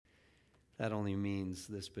that only means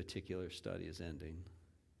this particular study is ending.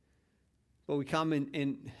 But we come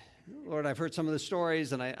in Lord, I've heard some of the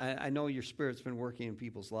stories, and I know your Spirit's been working in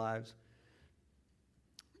people's lives.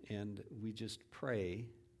 And we just pray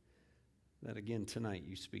that, again, tonight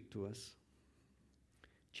you speak to us,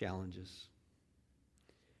 challenge us.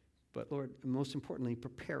 But, Lord, most importantly,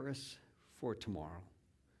 prepare us for tomorrow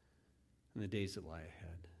and the days that lie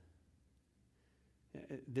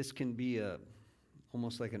ahead. This can be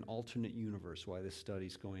almost like an alternate universe why this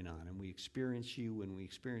study's going on. And we experience you, and we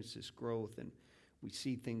experience this growth, and we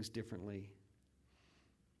see things differently.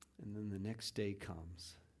 And then the next day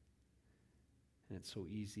comes, and it's so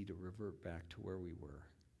easy to revert back to where we were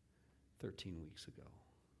 13 weeks ago.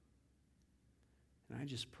 And I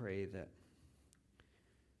just pray that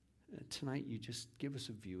tonight you just give us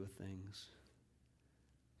a view of things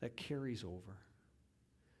that carries over.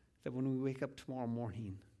 That when we wake up tomorrow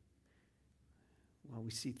morning, well,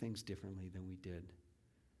 we see things differently than we did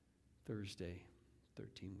Thursday,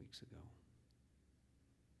 13 weeks ago.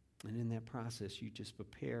 And in that process, you just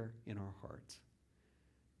prepare in our hearts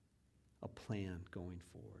a plan going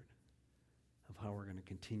forward of how we're going to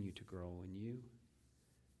continue to grow in you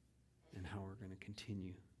and how we're going to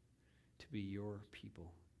continue to be your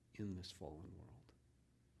people in this fallen world.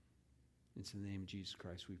 It's in the name of Jesus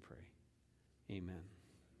Christ we pray. Amen.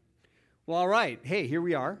 Well, all right. Hey, here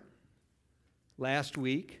we are. Last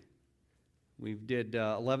week, we did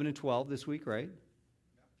 11 and 12 this week, right?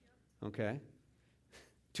 Okay.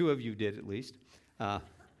 2 of you did, at least.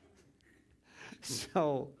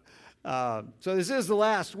 So this is the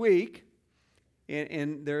last week,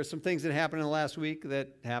 and there are some things that happened in the last week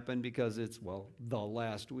that happened because it's, well, the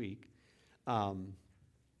last week.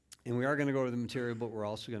 And we are going to go over the material, but we're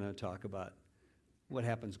also going to talk about what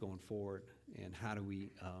happens going forward and how do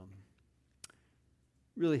we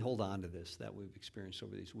really hold on to this that we've experienced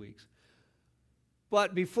over these weeks.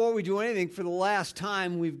 But before we do anything, for the last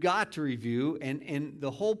time, we've got to review, and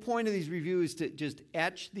the whole point of these reviews is to just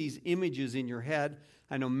etch these images in your head.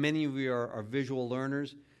 I know many of you are visual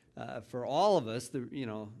learners. For all of us,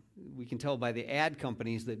 we can tell by the ad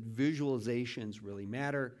companies that visualizations really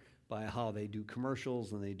matter, by how they do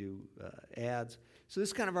commercials and they do ads. So this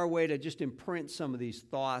is kind of our way to just imprint some of these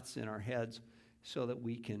thoughts in our heads so that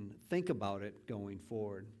we can think about it going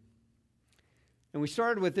forward. And we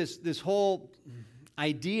started with this whole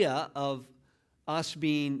idea of us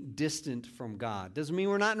being distant from God. Doesn't mean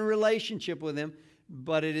we're not in a relationship with Him,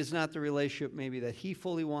 but it is not the relationship maybe that He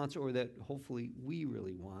fully wants or that hopefully we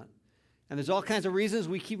really want. And there's all kinds of reasons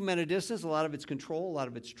we keep Him at a distance. A lot of it's control, a lot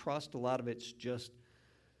of it's trust, a lot of it's just,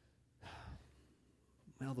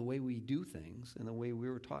 well, the way we do things and the way we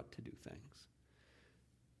were taught to do things.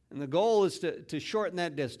 And the goal is to shorten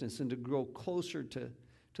that distance and to grow closer to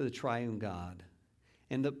the triune God.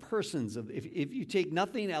 And the persons of, if you take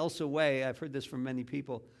nothing else away, I've heard this from many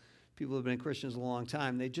people who have been Christians a long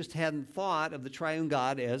time, they just hadn't thought of the triune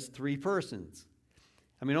God as 3 persons.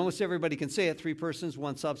 I mean, almost everybody can say it, 3 persons,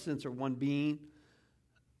 1 substance, or 1 being,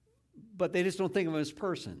 but they just don't think of them as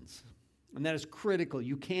persons. And that is critical.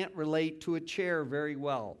 You can't relate to a chair very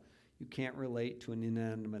well. You can't relate to an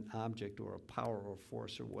inanimate object or a power or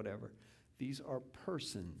force or whatever. These are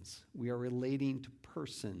persons. We are relating to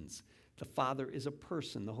persons. The Father is a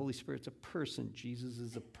person. The Holy Spirit's a person. Jesus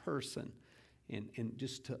is a person. And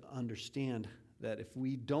just to understand that if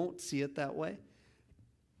we don't see it that way,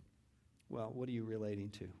 well, what are you relating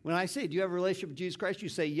to? When I say, do you have a relationship with Jesus Christ? You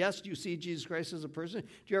say, yes. Do you see Jesus Christ as a person? Do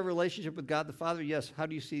you have a relationship with God the Father? Yes. How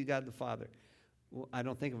do you see God the Father? Well, I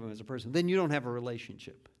don't think of Him as a person. Then you don't have a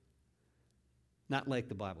relationship. Not like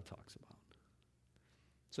the Bible talks about.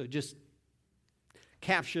 So just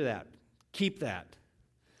capture that. Keep that.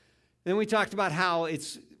 Then we talked about how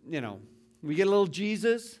it's, we get a little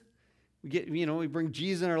Jesus. We bring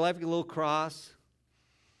Jesus in our life, we get a little cross.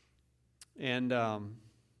 And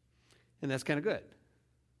that's kind of good.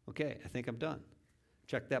 Okay, I think I'm done.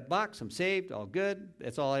 Check that box. I'm saved. All good.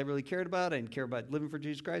 That's all I really cared about. I didn't care about living for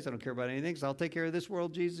Jesus Christ. I don't care about anything. So I'll take care of this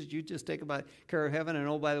world, Jesus. You just take care of heaven. And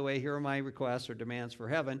oh, by the way, here are my requests or demands for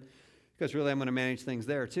heaven. Because really I'm going to manage things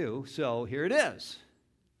there too. So here it is.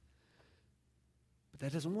 But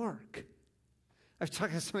that doesn't work. I was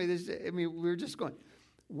talking to somebody this day. We were just going,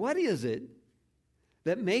 what is it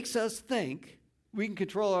that makes us think we can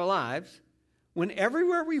control our lives when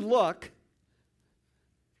everywhere we look,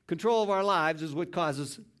 control of our lives is what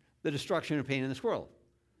causes the destruction and pain in this world?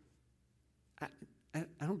 I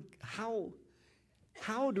don't.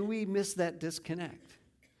 How do we miss that disconnect?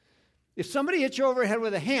 If somebody hits you over the head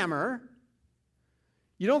with a hammer,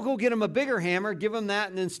 you don't go get them a bigger hammer, give them that,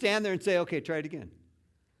 and then stand there and say, okay, try it again.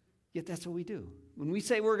 Yet that's what we do. When we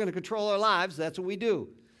say we're going to control our lives, that's what we do.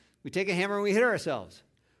 We take a hammer and we hit ourselves.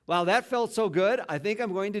 Wow, that felt so good. I think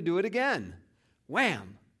I'm going to do it again.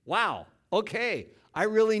 Wham. Wow. Okay. I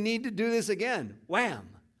really need to do this again. Wham.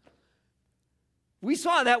 We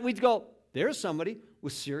saw that, we'd go, there's somebody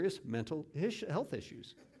with serious mental health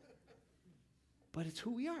issues. But it's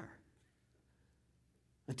who we are.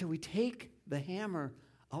 Until we take the hammer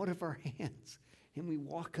out of our hands and we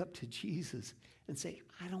walk up to Jesus and say,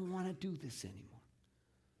 I don't want to do this anymore.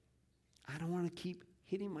 I don't want to keep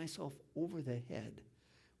hitting myself over the head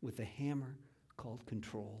with a hammer called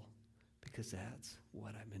control, because that's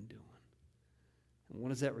what I've been doing. And what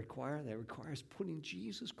does that require? That requires putting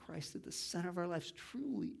Jesus Christ at the center of our lives,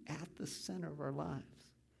 truly at the center of our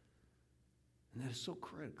lives. And that is so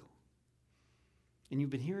critical. And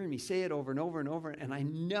you've been hearing me say it over and over and over, and I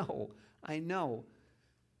know.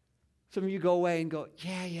 Some of you go away and go,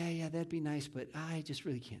 yeah, that'd be nice, but I just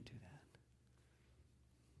really can't do that.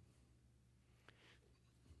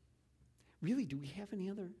 Really, do we have any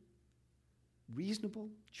other reasonable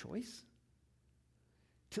choice?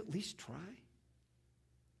 To at least try?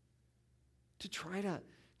 To try to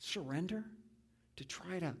surrender? To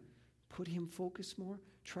try to put him focus more?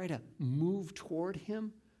 Try to move toward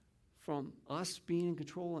him from us being in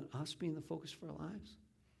control and us being the focus for our lives?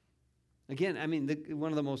 Again, I mean,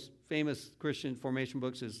 one of the most famous Christian formation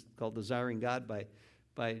books is called Desiring God by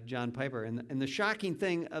John Piper. And the shocking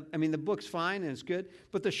thing, the book's fine and it's good,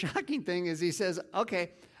 but the shocking thing is he says,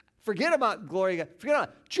 okay, forget about glory of God. Forget about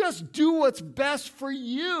it. Just do what's best for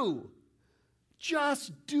you.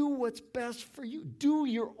 Just do what's best for you. Do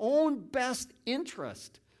your own best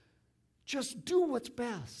interest. Just do what's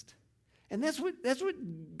best. And that's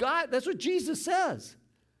what Jesus says.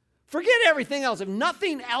 Forget everything else. If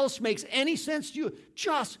nothing else makes any sense to you,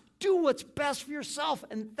 just do what's best for yourself,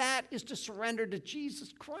 and that is to surrender to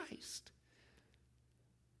Jesus Christ.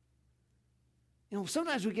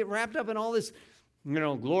 Sometimes we get wrapped up in all this,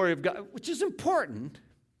 glory of God, which is important.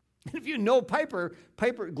 And if you know Piper,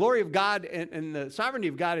 glory of God and the sovereignty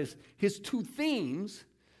of God is his two themes.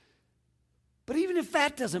 But even if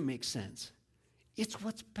that doesn't make sense, it's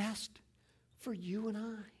what's best for you and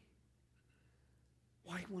I.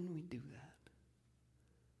 Why wouldn't we do that?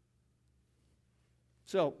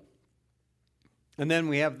 So, and then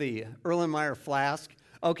we have the Erlenmeyer flask.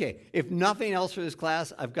 Okay, if nothing else for this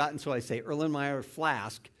class, I've gotten so I say Erlenmeyer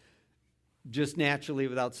flask just naturally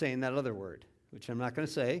without saying that other word, which I'm not going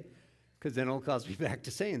to say, because then it'll cause me back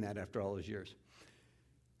to saying that after all those years.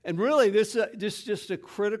 And really, this is just a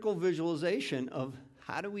critical visualization of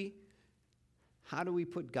how do we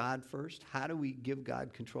put God first? How do we give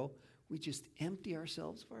God control? We just empty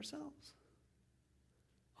ourselves of ourselves.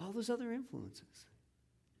 All those other influences.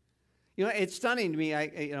 It's stunning to me,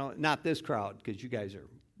 not this crowd, because you guys are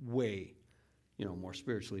way, more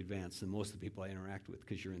spiritually advanced than most of the people I interact with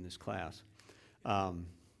because you're in this class. That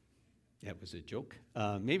was a joke.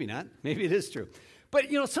 Maybe not. Maybe it is true. But,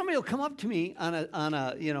 somebody will come up to me on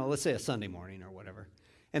a let's say a Sunday morning or whatever,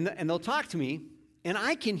 and they'll talk to me, and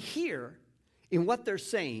I can hear in what they're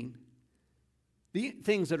saying the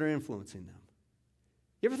things that are influencing them.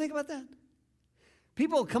 You ever think about that?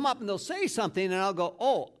 People will come up and they'll say something, and I'll go,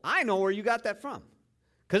 oh, I know where you got that from.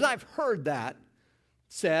 Because I've heard that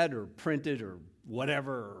said or printed or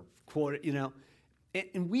whatever, or quoted,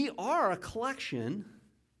 And we are a collection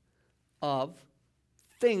of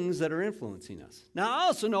things that are influencing us. Now, I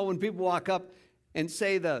also know when people walk up and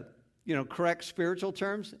say the, correct spiritual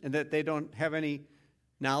terms and that they don't have any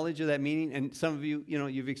knowledge of that meaning, and some of you,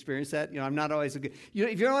 you've experienced that. I'm not always a good...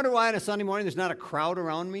 if you wonder why on a Sunday morning there's not a crowd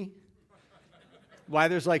around me, why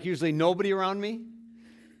there's usually nobody around me,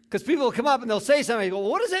 because people will come up and they'll say something, and go,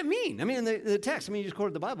 well, what does that mean? In the text, you just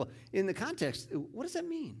quoted the Bible. In the context, what does that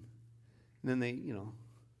mean? And then they,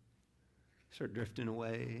 start drifting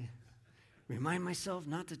away. Remind myself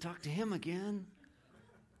not to talk to him again.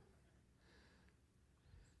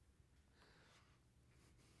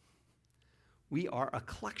 We are a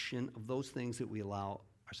collection of those things that we allow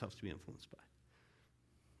ourselves to be influenced by.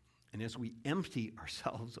 And as we empty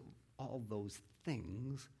ourselves of all those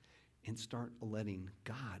things and start letting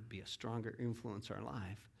God be a stronger influence in our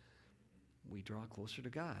life, we draw closer to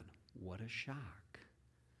God. What a shock.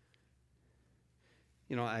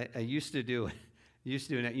 I used to do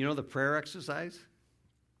the prayer exercise?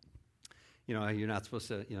 You're not supposed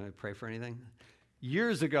to, pray for anything.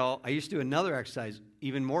 Years ago, I used to do another exercise,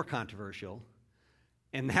 even more controversial,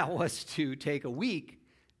 and that was to take a week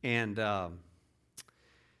and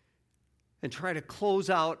try to close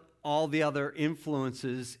out all the other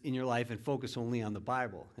influences in your life and focus only on the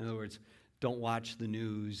Bible. In other words, don't watch the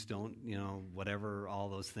news, don't, whatever all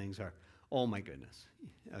those things are. Oh, my goodness.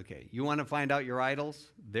 Okay, you want to find out your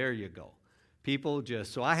idols? There you go. People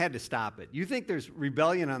just, so I had to stop it. You think there's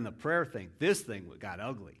rebellion on the prayer thing. This thing got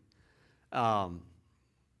ugly. So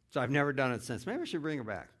I've never done it since. Maybe I should bring her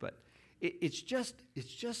back. But it's just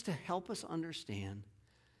to help us understand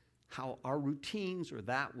how our routines or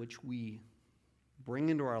that which we bring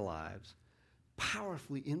into our lives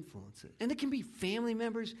powerfully influence it. And it can be family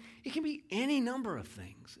members. It can be any number of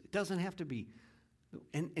things. It doesn't have to be.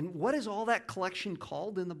 And what is all that collection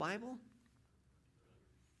called in the Bible?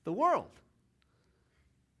 The world.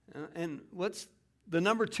 And what's the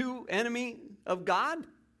number 2 enemy of God?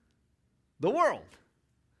 The world.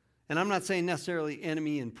 And I'm not saying necessarily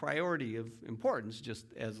enemy in priority of importance, just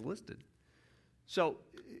as listed. So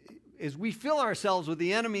as we fill ourselves with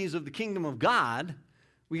the enemies of the kingdom of God,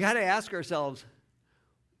 we got to ask ourselves,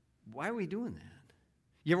 why are we doing that?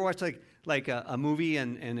 You ever watch like a movie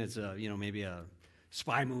and it's maybe a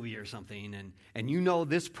spy movie or something, and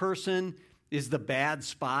this person is the bad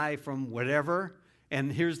spy from whatever, and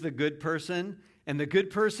here's the good person, and the good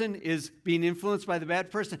person is being influenced by the bad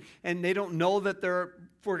person, and they don't know that they're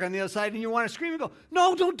working on the other side, and you want to scream and go,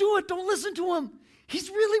 no, don't do it, don't listen to him. He's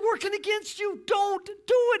really working against you. Don't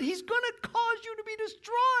do it. He's going to cause you to be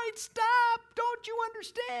destroyed. Stop. Don't you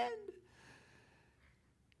understand?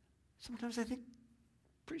 Sometimes I think,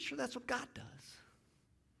 pretty sure that's what God does.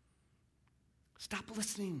 Stop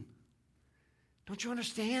listening. Don't you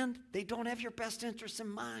understand? They don't have your best interests in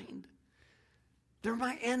mind. They're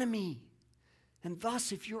my enemy. And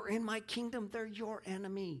thus, if you're in my kingdom, they're your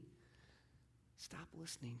enemy. Stop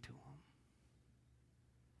listening to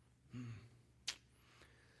them.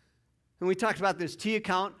 And we talked about this T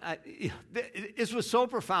account. This was so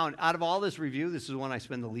profound. Out of all this review, this is the one I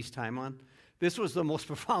spend the least time on. This was the most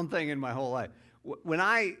profound thing in my whole life. When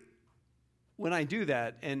I do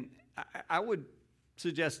that, and I would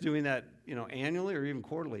suggest doing that, annually or even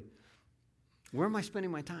quarterly, where am I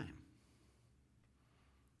spending my time?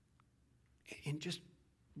 And just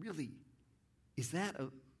really, is that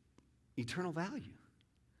of eternal value?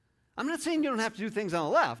 I'm not saying you don't have to do things on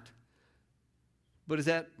the left, but is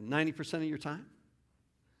that 90% of your time?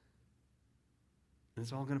 And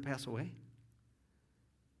it's all going to pass away?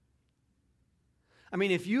 I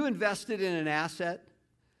mean, if you invested in an asset,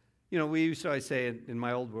 we used to always say in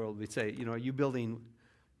my old world, we'd say,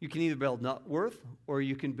 you can either build net worth or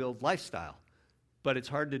you can build lifestyle. But it's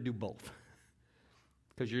hard to do both.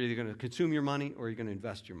 Because you're either going to consume your money or you're going to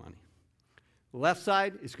invest your money. The left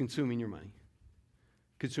side is consuming your money,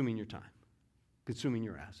 consuming your time, consuming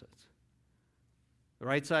your assets. The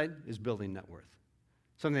right side is building net worth,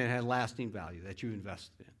 something that had lasting value that you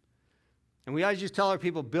invested in. And we always just tell our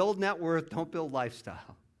people, build net worth, don't build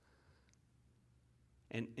lifestyle.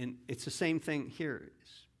 And it's the same thing here.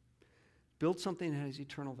 Build something that has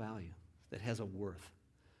eternal value, that has a worth,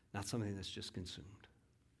 not something that's just consumed.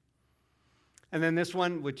 And then this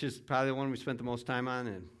one, which is probably the one we spent the most time on,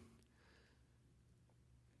 and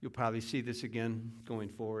you'll probably see this again going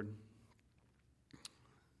forward.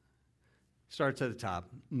 Starts at the top.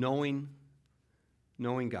 Knowing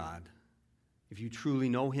God. If you truly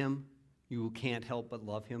know him, you can't help but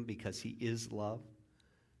love him because he is love.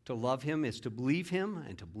 To love him is to believe him,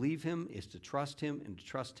 and to believe him is to trust him, and to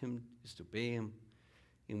trust him is to obey him.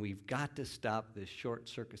 And we've got to stop this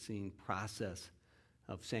short-circuiting process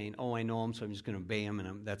of saying, oh, I know him, so I'm just going to obey him,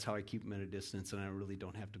 and that's how I keep him at a distance, and I really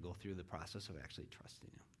don't have to go through the process of actually trusting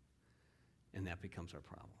him. And that becomes our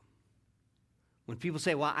problem. When people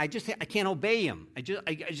say, well, I can't obey him. I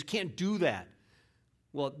just can't do that.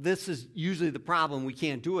 Well, this is usually the problem. We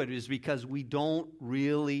can't do it is because we don't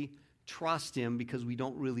really trust him because we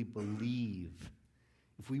don't really believe.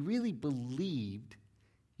 If we really believed,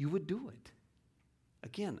 you would do it.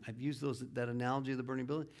 Again, I've used that analogy of the burning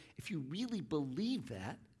building. If you really believe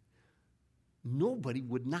that, nobody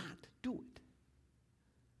would not do it.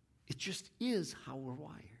 It just is how we're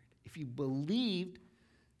wired. If you believed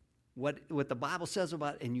what the Bible says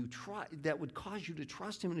about it, and you try, that would cause you to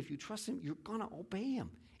trust him, and if you trust him, you're going to obey him.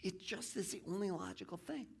 It just is the only logical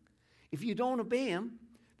thing. If you don't obey him,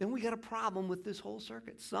 then we got a problem with this whole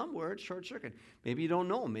circuit. Somewhere it's short circuit. Maybe you don't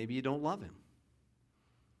know him. Maybe you don't love him.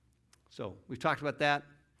 So we've talked about that.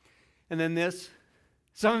 And then this.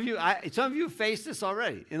 Some of you have faced this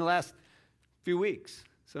already in the last few weeks.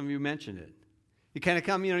 Some of you mentioned it. You kind of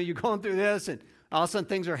come, you're going through this, and all of a sudden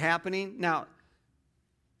things are happening. Now,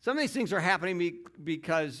 some of these things are happening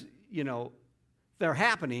because, they're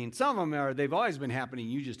happening. Some of them they've always been happening.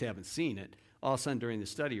 You just haven't seen it. All of a sudden during the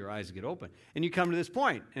study, your eyes get open. And you come to this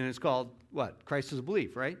point, and it's called, what? Christ is a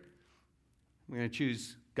belief, right? We're going to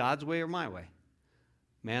choose God's way or my way.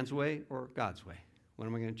 Man's way or God's way. What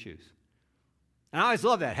am I going to choose? And I always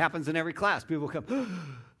love that. It happens in every class. People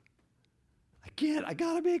come, I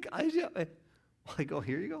gotta make, I go,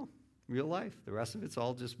 here you go. Real life. The rest of it's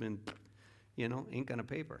all just been, ink on a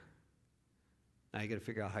paper. Now you got to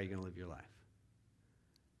figure out how you're going to live your life.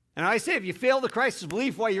 And I say, if you fail the crisis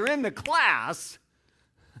belief while you're in the class,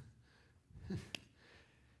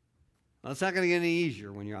 well, it's not going to get any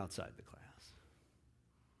easier when you're outside the class.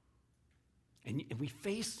 And we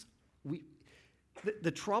face,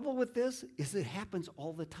 the trouble with this is it happens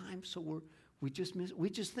all the time. So we just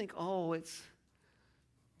think, it's,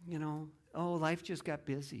 life just got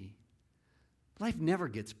busy. Life never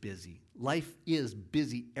gets busy. Life is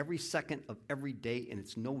busy every second of every day, and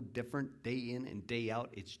it's no different day in and day out.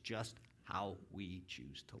 It's just how we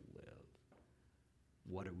choose to live.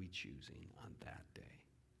 What are we choosing on that day?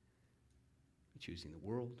 We choosing the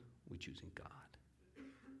world? We choosing God?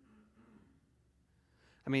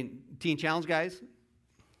 I mean, Teen Challenge guys,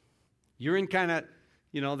 you're in kind of,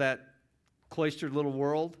 that cloistered little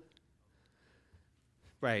world,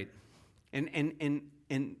 right? And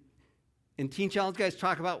Teen Challenge guys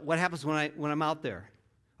talk about what happens when I'm out there.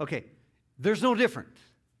 Okay, there's no different.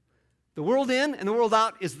 The world in and the world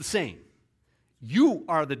out is the same. You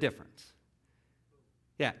are the difference.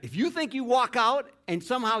 Yeah, if you think you walk out and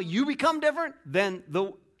somehow you become different, then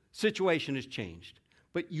the situation has changed.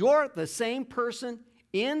 But you're the same person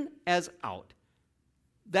in as out.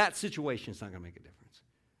 That situation is not going to make a difference.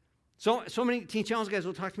 So many Teen Challenge guys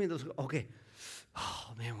will talk to me. They'll go, okay, oh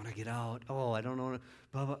man, when I get out, I don't know.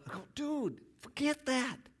 Blah, blah. I go, dude, forget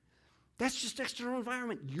that. That's just external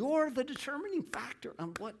environment. You're the determining factor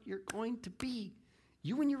on what you're going to be.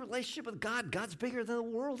 You and your relationship with God, God's bigger than the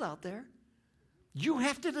world out there. You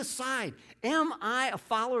have to decide, am I a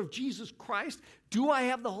follower of Jesus Christ? Do I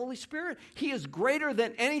have the Holy Spirit? He is greater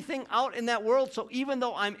than anything out in that world. So even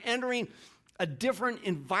though I'm entering a different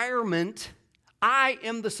environment, I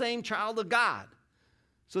am the same child of God.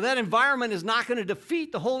 So that environment is not going to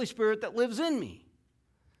defeat the Holy Spirit that lives in me.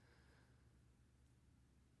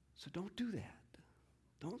 So don't do that.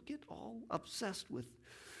 Don't get all obsessed with,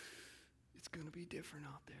 it's going to be different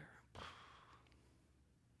out there.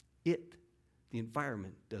 The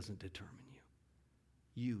environment doesn't determine you.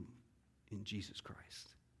 You, in Jesus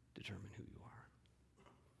Christ, determine who you are.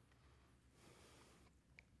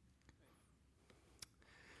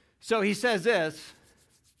 So he says this,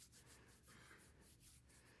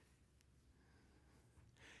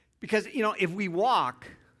 because, if we walk,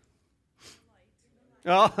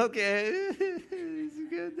 oh, okay, this is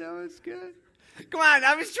good, that was good. Come on,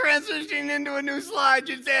 I was transitioning into a new slide,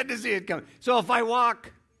 just had to see it coming. So if I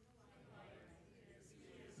walk,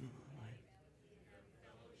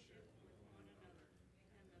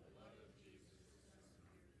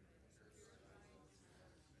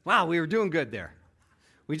 wow, we were doing good there.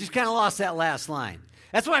 We just kind of lost that last line.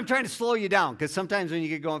 That's why I'm trying to slow you down, because sometimes when you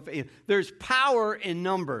get going, there's power in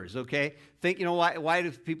numbers, okay? Think, why do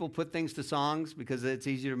people put things to songs? Because it's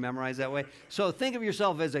easier to memorize that way. So think of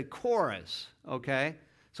yourself as a chorus, okay?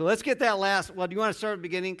 So let's get that last, do you want to start at the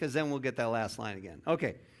beginning? Because then we'll get that last line again.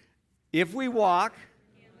 Okay. If we walk,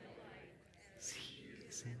 as he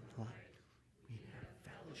is in light, we have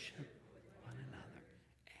fellowship with one another,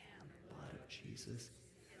 and the blood of Jesus.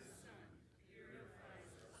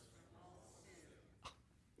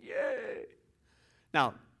 Yay!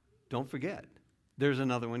 Now, don't forget, there's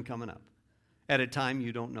another one coming up at a time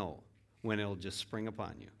you don't know when it'll just spring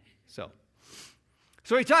upon you. So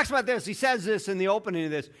he talks about this. He says this in the opening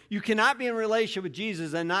of this. You cannot be in a relationship with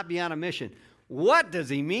Jesus and not be on a mission. What does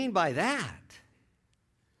he mean by that?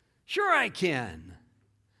 Sure I can.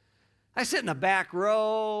 I sit in the back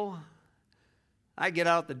row. I get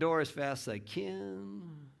out the door as fast as I can.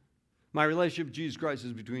 My relationship with Jesus Christ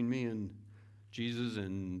is between me and Jesus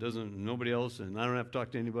and nobody else, and I don't have to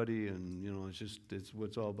talk to anybody, and it's what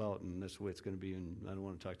it's all about, and that's the way it's going to be, and I don't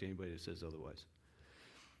want to talk to anybody that says otherwise.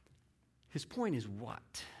 His point is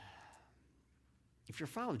what? If you're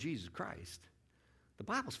following Jesus Christ, the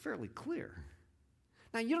Bible's fairly clear.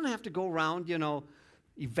 Now, you don't have to go around,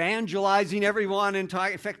 evangelizing everyone and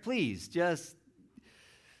talking. In fact, please, just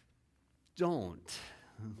don't.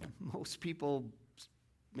 Most people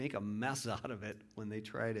make a mess out of it when they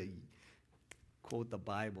try to quote the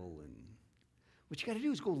Bible, and what you got to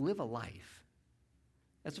do is go live a life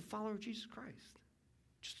as a follower of Jesus Christ.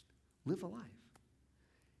 Just live a life.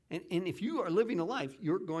 And if you are living a life,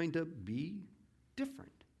 you're going to be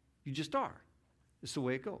different. You just are. It's the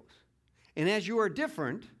way it goes. And as you are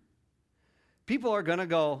different, people are going to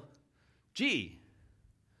go, gee,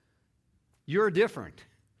 you're different.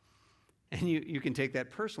 And you can take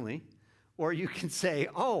that personally, or you can say,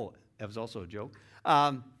 oh, that was also a joke.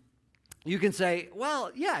 you can say,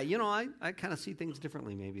 well, yeah, I kind of see things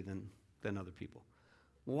differently maybe than other people.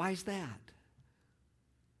 Well, why is that?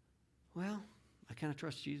 Well, I kind of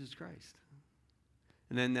trust Jesus Christ.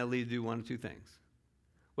 And then they'll lead to do one of two things.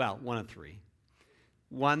 Well, one of three.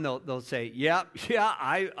 One, they'll say, yeah,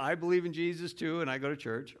 I believe in Jesus too, and I go to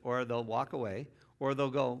church. Or they'll walk away. Or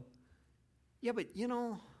they'll go, yeah, but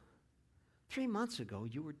 3 months ago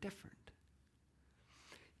you were different.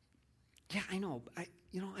 Yeah, I know.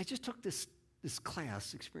 I just took this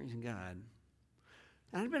class, Experiencing God.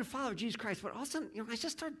 And I've been a follower of Jesus Christ, but all of a sudden, I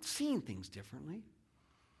just started seeing things differently.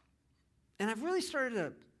 And I've really started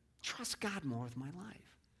to trust God more with my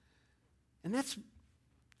life. And that's,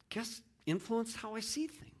 influenced how I see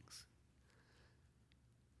things.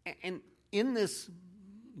 And in this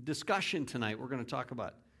discussion tonight, we're going to talk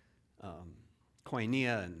about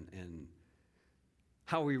koinonia and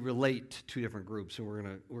how we relate to two different groups. And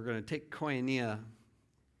we're going to take koinonia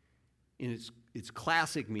in its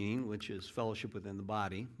classic meaning, which is fellowship within the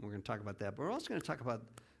body. We're going to talk about that. But we're also going to talk about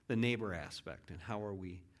the neighbor aspect and how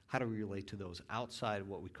do we relate to those outside of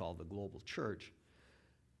what we call the global church.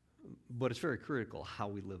 But it's very critical how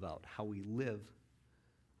we live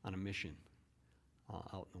on a mission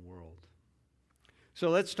out in the world. So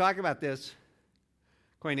let's talk about this.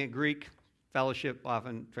 Koinonia, Greek, fellowship,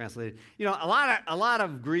 often translated. A lot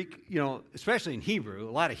of Greek, especially in Hebrew,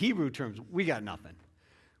 a lot of Hebrew terms, we got nothing.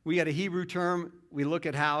 We got a Hebrew term, we look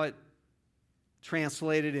at how it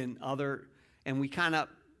translated in other, and we kind of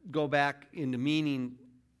go back into meaning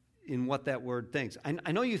in what that word thinks.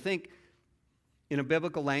 I know you think in a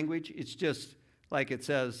biblical language, it's just like it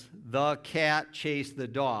says, the cat chased the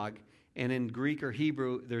dog, and in Greek or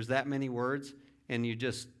Hebrew, there's that many words, and you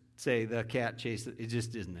just say the cat chased it. It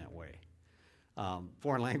just isn't that way.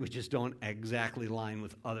 Foreign languages don't exactly line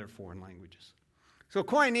with other foreign languages. So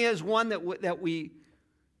koinonia is one that we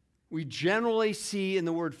generally see in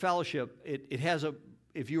the word fellowship. It has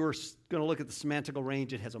if you were going to look at the semantical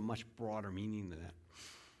range, it has a much broader meaning than that.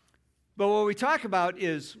 But what we talk about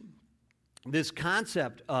is this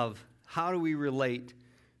concept of how do we relate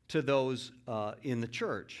to those in the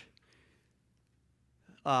church.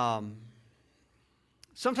 Sometimes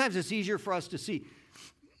it's easier for us to see.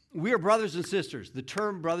 We are brothers and sisters. The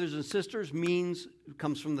term brothers and sisters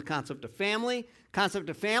comes from the concept of family. Concept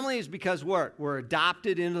of family is because we're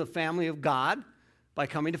adopted into the family of God by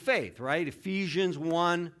coming to faith, right? Ephesians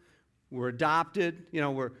 1, we're adopted.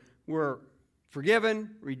 We're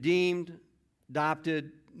forgiven, redeemed,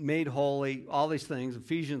 adopted, made holy, all these things.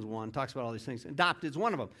 Ephesians 1 talks about all these things. Adopted is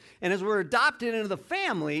one of them. And as we're adopted into the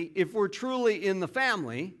family, if we're truly in the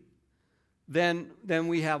family, then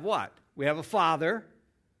we have what? We have a father,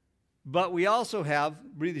 but we also have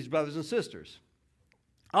these brothers and sisters.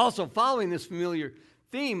 Also, following this familiar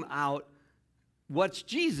theme out, what's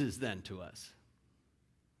Jesus then to us?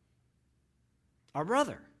 Our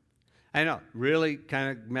brother. I know, really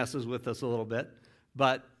kind of messes with us a little bit,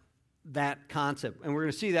 but that concept, and we're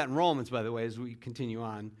going to see that in Romans, by the way, as we continue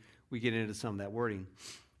on, we get into some of that wording.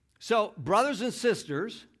 So, brothers and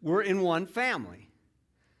sisters, we're in one family.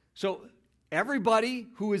 So, everybody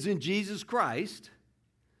who is in Jesus Christ,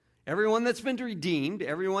 everyone that's been redeemed,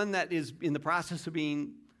 everyone that is in the process of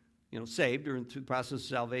being, saved or through the process of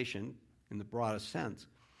salvation, in the broadest sense,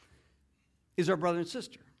 is our brother and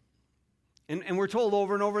sister. And we're told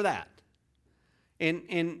over and over that. And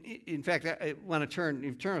in fact, I want to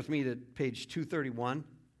turn with me to page 231.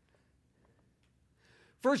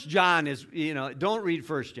 1 John is, don't read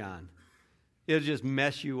 1 John. It'll just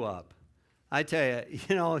mess you up. I tell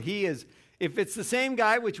you, he is, if it's the same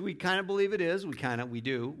guy, which we kind of believe it is, we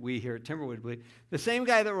here at Timberwood believe, the same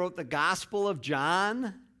guy that wrote the Gospel of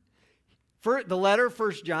John, the letter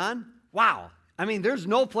 1 John, wow. I mean, there's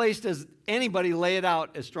no place does anybody lay it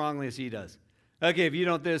out as strongly as he does. Okay, if you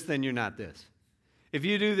don't this, then you're not this. If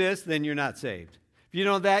you do this, then you're not saved. If you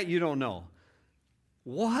don't that, you don't know.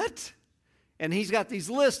 What? And he's got these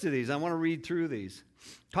lists of these. I want to read through these.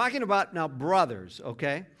 Talking about now brothers,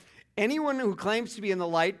 okay? Anyone who claims to be in the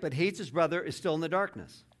light but hates his brother is still in the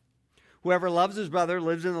darkness. Whoever loves his brother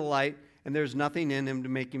lives in the light, and there's nothing in him to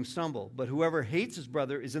make him stumble. But whoever hates his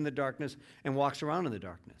brother is in the darkness and walks around in the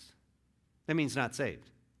darkness. That means not saved.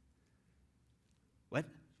 What?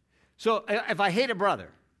 So if I hate a brother,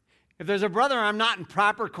 if there's a brother I'm not in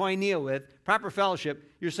proper koinonia with, proper fellowship,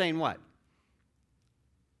 you're saying what?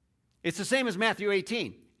 It's the same as Matthew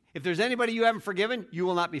 18. If there's anybody you haven't forgiven, you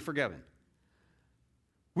will not be forgiven.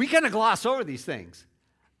 We kind of gloss over these things.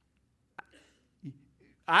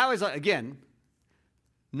 I always, again,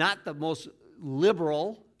 not the most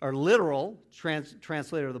liberal or literal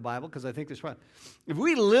translator of the Bible, because I think there's one. If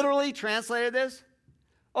we literally translated this,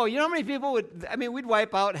 Oh, you know how many people we'd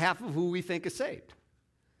wipe out half of who we think is saved.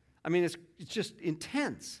 I mean, it's just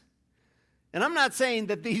intense. And I'm not saying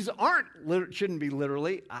that these shouldn't be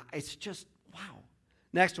literally. It's just, wow.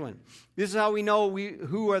 Next one. This is how we know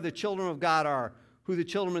who are the children of God are, who the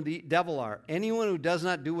children of the devil are. Anyone who does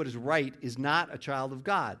not do what is right is not a child of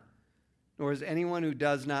God, nor is anyone who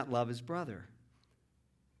does not love his brother.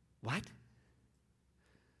 What?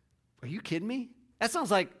 Are you kidding me? That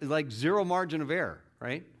sounds like zero margin of error,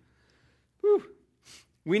 right? Whew.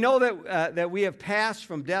 We know that we have passed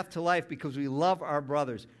from death to life because we love our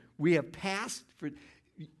brothers. We have passed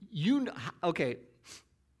okay,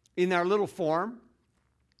 in our little form,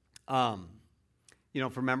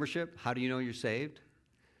 for membership, how do you know you're saved?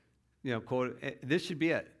 This should be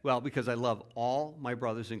it. Well, because I love all my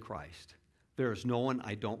brothers in Christ. There is no one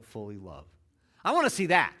I don't fully love. I want to see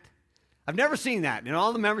that. I've never seen that. In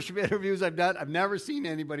all the membership interviews I've done, I've never seen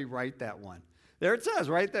anybody write that one. There it says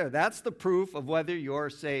right there. That's the proof of whether you're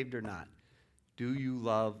saved or not. Do you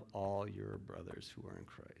love all your brothers who are in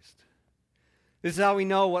Christ? This is how we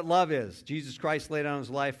know what love is. Jesus Christ laid down his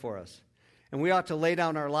life for us. And we ought to lay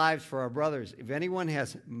down our lives for our brothers. If anyone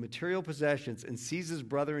has material possessions and sees his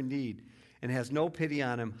brother in need and has no pity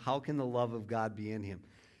on him, how can the love of God be in him?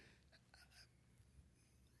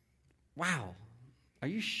 Wow. Are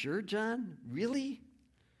you sure, John? Really?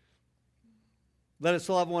 Let us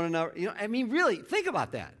love one another. Really, think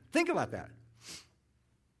about that. Think about that.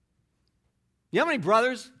 You know how many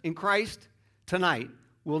brothers in Christ tonight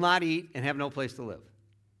will not eat and have no place to live?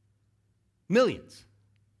 Millions.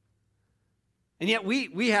 And yet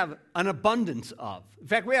we have an abundance of. In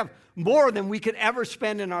fact, we have more than we could ever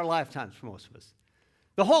spend in our lifetimes for most of us.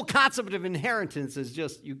 The whole concept of inheritance is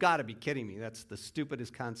just, you got to be kidding me. That's the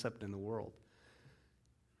stupidest concept in the world.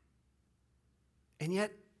 And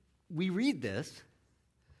yet, we read this,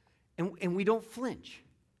 and we don't flinch.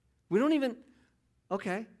 We don't even,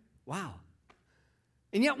 okay, wow.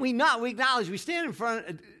 And yet we acknowledge, we stand in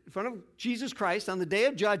front of Jesus Christ on the day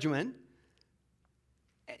of judgment.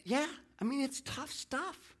 Yeah, it's tough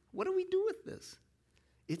stuff. What do we do with this?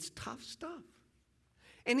 It's tough stuff.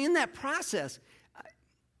 And in that process,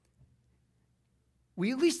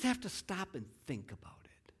 we at least have to stop and think about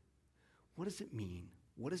it. What does it mean?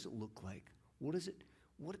 What does it look like? What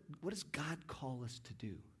does God call us to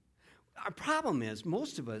do? Our problem is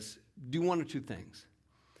most of us do one or two things.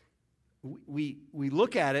 We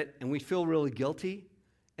look at it and we feel really guilty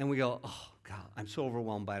and we go, oh, God, I'm so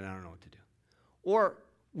overwhelmed by it, I don't know what to do. Or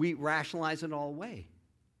we rationalize it all away.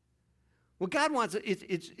 What God wants,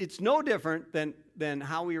 it's no different than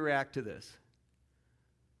how we react to this.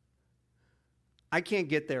 I can't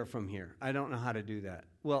get there from here. I don't know how to do that.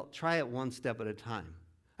 Well, try it one step at a time.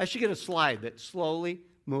 I should get a slide that slowly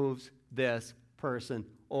moves this person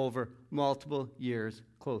over multiple years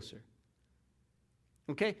closer.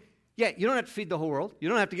 Okay? Yeah, you don't have to feed the whole world. You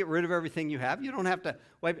don't have to get rid of everything you have. You don't have to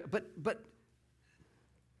wipe, but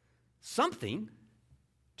something,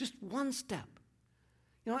 just one step.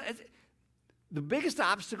 The biggest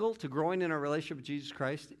obstacle to growing in our relationship with Jesus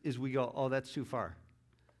Christ is we go, oh, that's too far.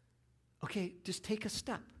 Okay, just take a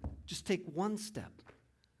step. Just take one step.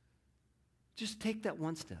 Just take that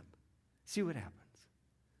one step. See what happens.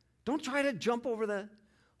 Don't try to jump over the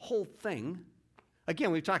whole thing.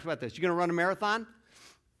 Again, we've talked about this. You're going to run a marathon?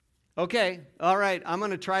 Okay, all right, I'm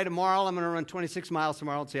going to try tomorrow. I'm going to run 26 miles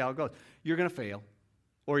tomorrow and see how it goes. You're going to fail,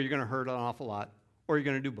 or you're going to hurt an awful lot, or you're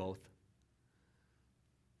going to do both.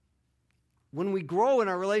 When we grow in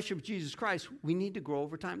our relationship with Jesus Christ, we need to grow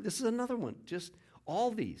over time. This is another one. Just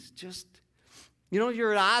all these. Just,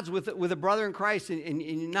 you're at odds with a brother in Christ and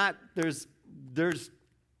you're not, there's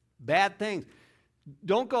bad things.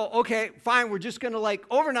 Don't go, okay, fine, we're just going to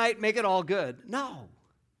overnight make it all good. No.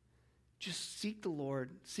 Just seek the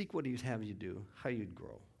Lord, seek what He's having you do, how you'd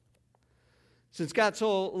grow. Since God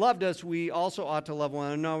so loved us, we also ought to love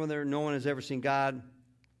one another. No one has ever seen God,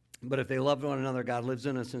 but if they love one another, God lives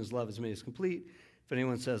in us and His love is made us complete. If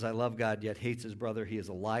anyone says, I love God, yet hates his brother, he is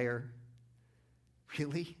a liar.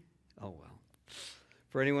 Really? Oh, well.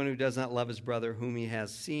 For anyone who does not love his brother whom he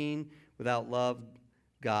has seen, without love,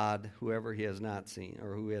 God, whoever he has not seen,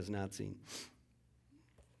 or who he has not seen.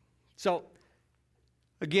 So,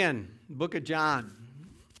 again, book of John.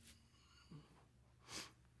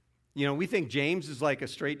 We think James is like a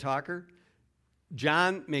straight talker.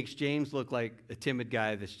 John makes James look like a timid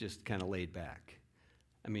guy that's just kind of laid back.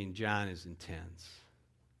 John is intense.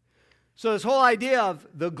 So this whole idea of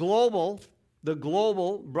the global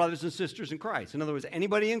brothers and sisters in Christ. In other words,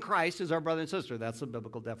 anybody in Christ is our brother and sister. That's the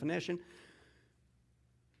biblical definition.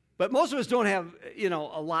 But most of us don't have, a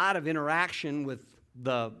lot of interaction with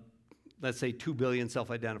the let's say, 2 billion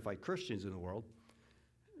self-identified Christians in the world.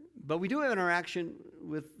 But we do have interaction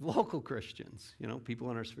with local Christians,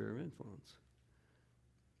 people in our sphere of influence.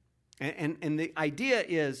 And the idea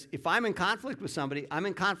is, if I'm in conflict with somebody, I'm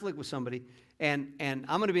in conflict with somebody, and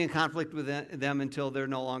I'm going to be in conflict with them until they're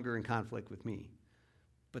no longer in conflict with me.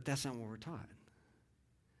 But that's not what we're taught.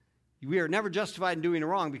 We are never justified in doing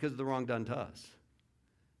wrong because of the wrong done to us.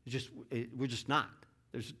 We're just not.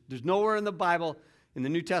 There's nowhere in the Bible, in the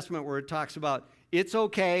New Testament, where it talks about it's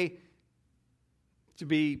okay to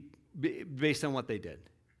be based on what they did.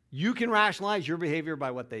 You can rationalize your behavior by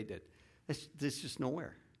what they did. There's just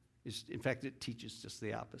nowhere. In fact, it teaches just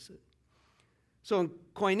the opposite. So in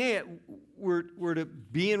koinonia, we're to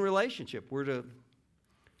be in relationship. We're to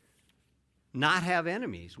not have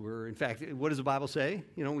enemies. In fact, what does the Bible say?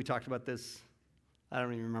 We talked about this, I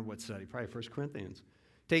don't even remember what study, probably 1 Corinthians.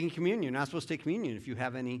 Taking communion, you're not supposed to take communion if you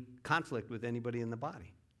have any conflict with anybody in the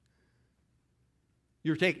body.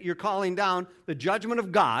 You're calling down the judgment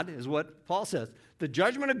of God, is what Paul says. The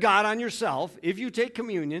judgment of God on yourself if you take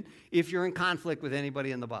communion, if you're in conflict with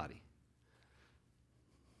anybody in the body.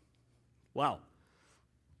 Wow,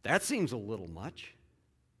 that seems a little much.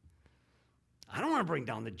 I don't want to bring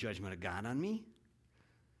down the judgment of God on me.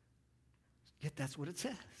 Yet that's what it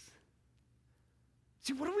says.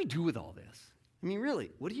 See, what do we do with all this?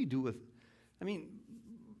 Really, what do you do with,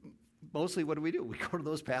 mostly what do? We go to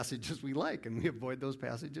those passages we like, and we avoid those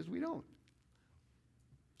passages we don't.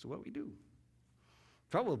 So what do we do?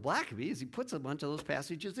 Trouble with Blackaby is he puts a bunch of those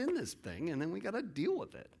passages in this thing, and then we got to deal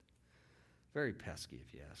with it. Very pesky,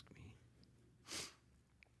 if you ask me.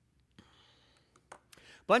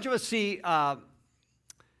 A bunch of us see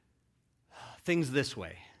things this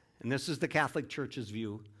way, and this is the Catholic Church's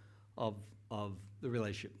view of the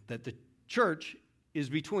relationship, that the church is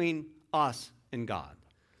between us and God.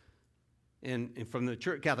 And from the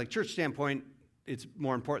Catholic Church standpoint, it's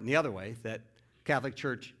more important the other way, that Catholic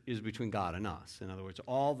Church is between God and us. In other words,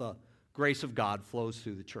 all the grace of God flows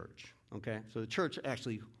through the church, okay? So the church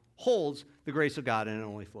actually holds the grace of God, and it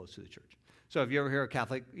only flows through the church. So if you ever hear a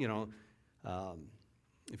Catholic, if you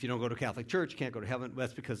don't go to a Catholic church, you can't go to heaven,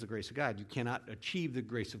 that's because of the grace of God. You cannot achieve the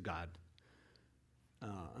grace of God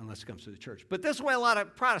unless it comes through the church. But this is the way a lot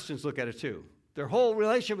of Protestants look at it too. Their whole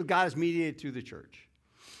relationship with God is mediated through the church.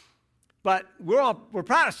 But we're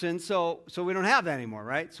Protestants, so we don't have that anymore,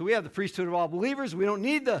 right? So we have the priesthood of all believers. We don't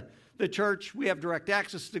need the church. We have direct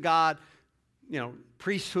access to God.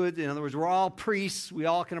 Priesthood, in other words, we're all priests. We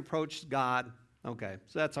all can approach God. Okay,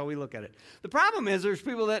 so that's how we look at it. The problem is there's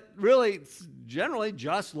people that really generally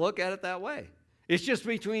just look at it that way. It's just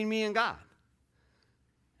between me and God.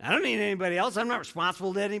 I don't need anybody else. I'm not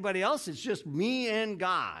responsible to anybody else. It's just me and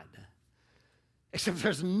God. Except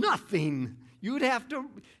there's nothing. You'd have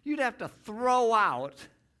to throw out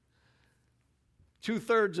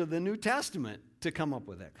 2/3 of the New Testament to come up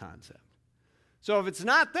with that concept. So if it's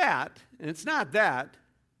not that, and it's not that,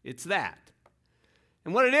 it's that.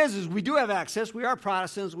 And what it is we do have access. We are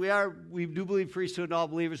Protestants. We do believe priesthood in all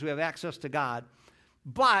believers. We have access to God.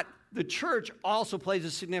 But the church also plays a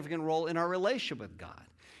significant role in our relationship with God.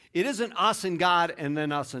 It isn't us and God and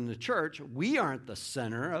then us and the church. We aren't the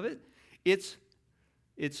center of it. It's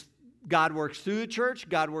God works through the church.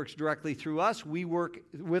 God works directly through us. We work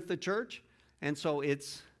with the church. And so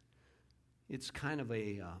it's kind of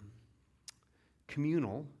a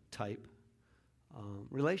communal type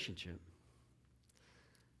relationship.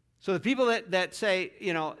 So the people that say,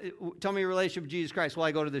 tell me your relationship with Jesus Christ, well,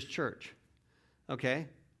 I go to this church. Okay,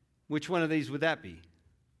 which one of these would that be?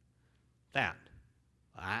 That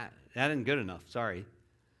isn't good enough, sorry.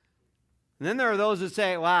 And then there are those that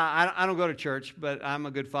say, well, I don't go to church, but I'm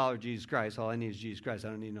a good follower of Jesus Christ. All I need is Jesus Christ. I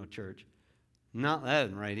don't need no church. No, that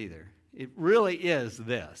isn't right either. It really is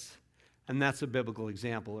this. And that's a biblical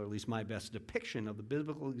example, or at least my best depiction of the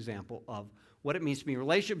biblical example of what it means to be in a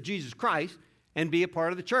relationship with Jesus Christ and be a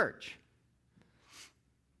part of the church.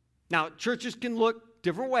 Now, churches can look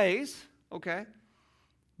different ways, okay?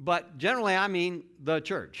 But generally, I mean the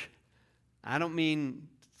church. I don't mean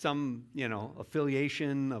some,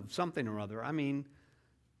 affiliation of something or other. I mean,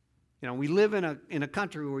 we live in a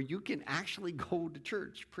country where you can actually go to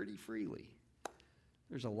church pretty freely.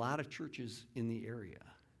 There's a lot of churches in the area.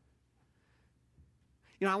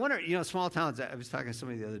 I wonder, small towns, I was talking to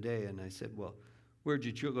somebody the other day, and I said, well, where'd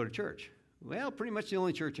you go to church? Well, pretty much the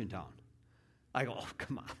only church in town. I go, oh,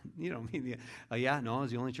 come on. Yeah, no, it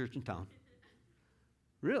was the only church in town.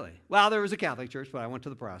 Really? Well, there was a Catholic church, but I went to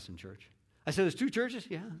the Protestant church. I said, there's 2 churches?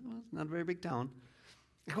 Yeah, well, it's not a very big town.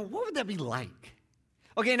 I go, what would that be like?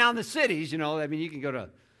 Okay, now in the cities, you can go to,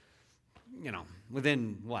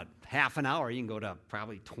 within, half an hour, you can go to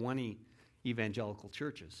probably 20 evangelical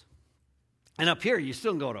churches. And up here, you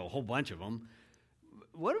still can go to a whole bunch of them.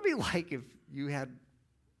 What would it be like if you had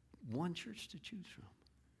one church to choose from?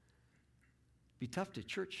 It'd be tough to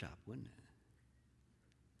church shop, wouldn't it?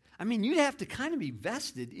 I mean, you'd have to kind of be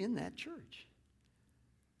vested in that church.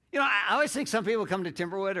 You know, I always think some people come to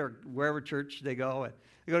Timberwood or wherever church they go.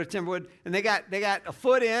 They go to Timberwood, and they got a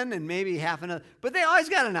foot in and maybe half another, but they always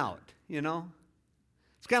got an out, you know.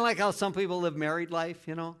 It's kind of like how some people live married life,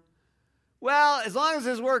 you know. Well, as long as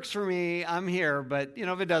this works for me, I'm here, but, you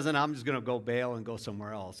know, if it doesn't, I'm just going to go bail and go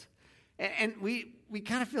somewhere else. And we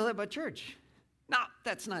kind of feel that about church. No,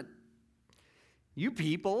 that's not you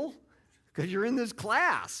people, because you're in this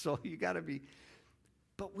class, so you got to be.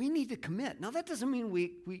 But we need to commit. Now, that doesn't mean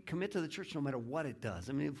we commit to the church no matter what it does.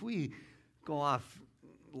 I mean, if we go off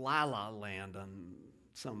la-la land on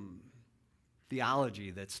some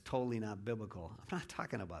theology that's totally not biblical, I'm not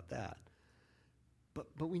talking about that.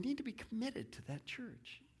 But we need to be committed to that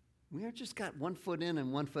church. We aren't just got one foot in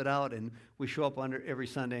and one foot out, and we show up under every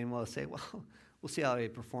Sunday and we'll say, well, we'll see how they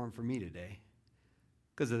perform for me today.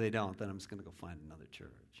 Because if they don't, then I'm just going to go find another church.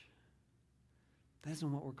 That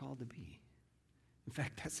isn't what we're called to be. In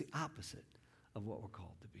fact, that's the opposite of what we're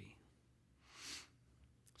called to be.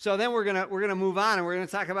 So then we're gonna move on, and we're going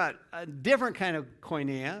to talk about a different kind of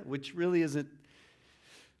koinonia, which really isn't.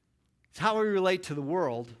 It's how we relate to the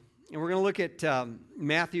world. And we're going to look at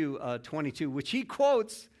Matthew 22, which he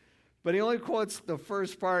quotes, but he only quotes the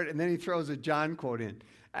first part, and then he throws a John quote in.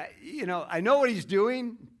 I know what he's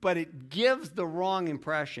doing, but it gives the wrong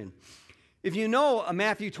impression. If you know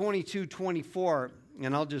Matthew 22:24,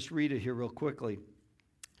 and I'll just read it here real quickly.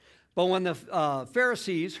 But when the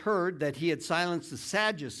Pharisees heard that he had silenced the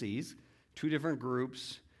Sadducees, two different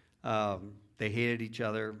groups, they hated each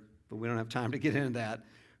other, but we don't have time to get into that,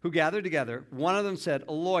 who gathered together, one of them said,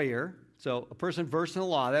 a lawyer, so a person versed in the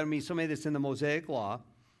law, that means somebody that's in the Mosaic law,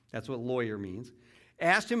 that's what lawyer means,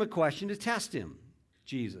 asked him a question to test him,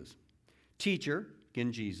 Jesus. Teacher,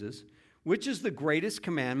 again Jesus, which is the greatest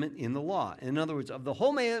commandment in the law? In other words, of the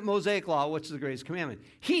whole Mosaic law, which is the greatest commandment?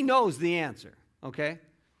 He knows the answer, okay?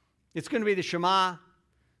 It's going to be the Shema,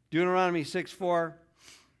 Deuteronomy 6:4.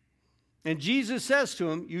 And Jesus says to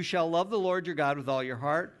him, you shall love the Lord your God with all your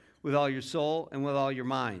heart, with all your soul, and with all your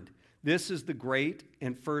mind. This is the great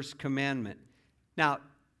and first commandment. Now,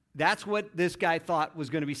 that's what this guy thought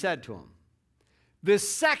was going to be said to him. The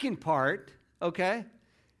second part, okay,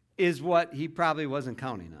 is what he probably wasn't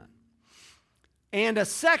counting on. And a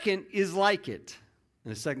second is like it,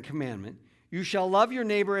 in the second commandment. You shall love your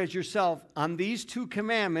neighbor as yourself. On these two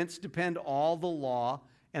commandments depend all the law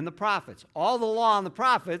and the prophets. All the law and the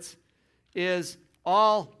prophets is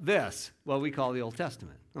all this, what we call the Old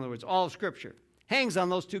Testament. In other words, all of Scripture hangs on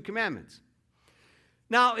those two commandments.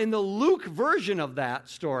 Now, in the Luke version of that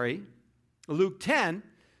story, Luke 10,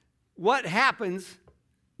 what happens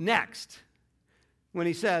next when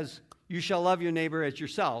he says, you shall love your neighbor as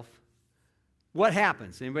yourself? What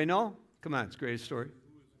happens? Anybody know? Come on, it's the greatest story.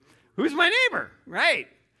 Who's my neighbor? Right.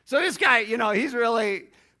 So this guy, he's really,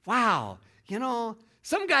 wow.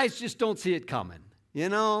 Some guys just don't see it coming.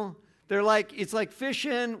 They're like, it's like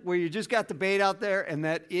fishing where you just got the bait out there and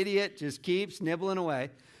that idiot just keeps nibbling away.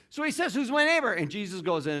 So he says, who's my neighbor? And Jesus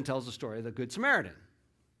goes in and tells the story of the Good Samaritan.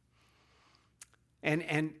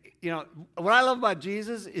 And what I love about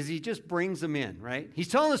Jesus is he just brings them in, right? He's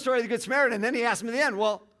telling the story of the Good Samaritan, and then he asks him at the end,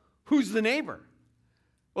 well, who's the neighbor?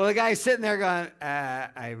 Well, the guy's sitting there going,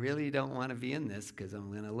 I really don't want to be in this because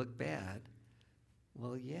I'm going to look bad.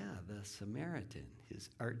 Well, yeah, the Samaritan, his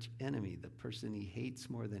arch enemy, the person he hates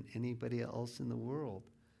more than anybody else in the world.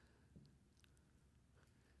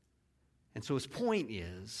 And so his point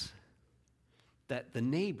is that the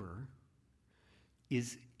neighbor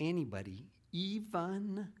is anybody,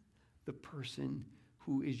 even the person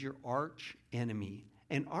who is your arch enemy.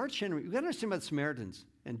 And arch enemy, we've got to understand about Samaritans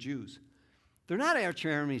and Jews. They're not arch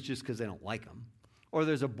enemies just because they don't like them or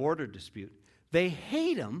there's a border dispute. They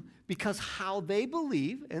hate them because how they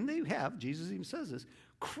believe, and they have, Jesus even says this,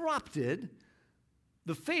 corrupted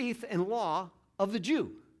the faith and law of the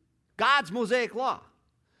Jew, God's Mosaic law.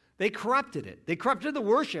 They corrupted it. They corrupted the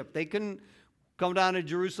worship. They couldn't come down to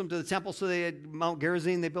Jerusalem to the temple, so they had Mount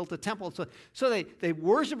Gerizim. They built a temple. So they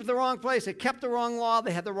worshiped the wrong place. They kept the wrong law.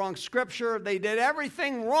 They had the wrong scripture. They did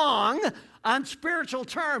everything wrong on spiritual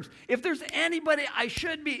terms. If there's anybody I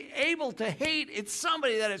should be able to hate, it's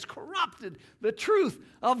somebody that has corrupted the truth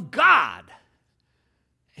of God.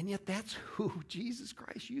 And yet that's who Jesus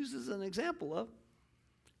Christ uses an example of.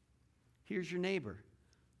 Here's your neighbor,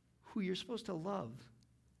 who you're supposed to love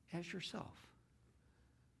as yourself.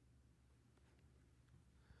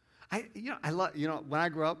 I love, when I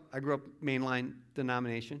grew up mainline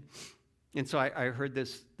denomination. And so I heard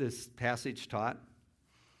this passage taught.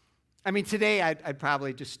 I mean, today I'd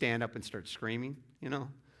probably just stand up and start screaming,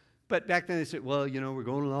 But back then they said, well, we're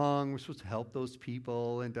going along, we're supposed to help those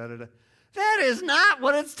people, and da-da-da. That is not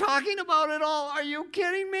what it's talking about at all. Are you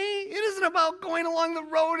kidding me? It isn't about going along the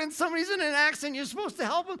road and somebody's in an accident. You're supposed to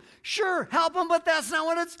help them. Sure, help them, but that's not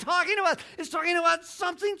what it's talking about. It's talking about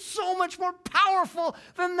something so much more powerful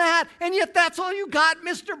than that. And yet that's all you got,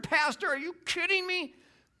 Mr. Pastor. Are you kidding me?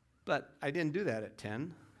 But I didn't do that at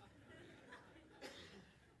 10.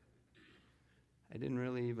 I didn't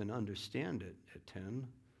really even understand it at 10.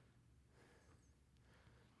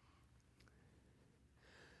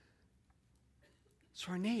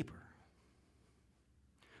 So our neighbor,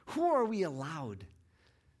 who are we allowed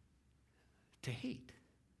to hate?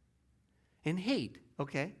 And hate,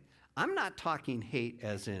 okay? I'm not talking hate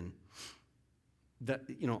as in a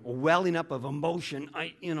welling up of emotion.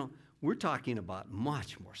 We're talking about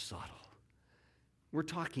much more subtle. We're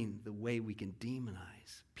talking the way we can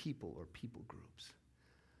demonize people or people groups,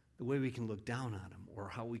 the way we can look down on them, or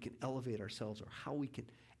how we can elevate ourselves, or how we can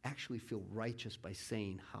actually feel righteous by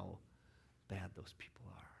saying how bad those people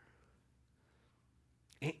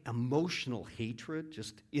are. Emotional hatred,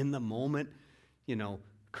 just in the moment.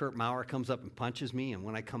 Kurt Maurer comes up and punches me, and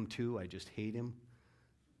when I come to, I just hate him.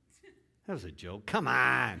 That was a joke. Come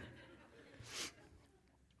on.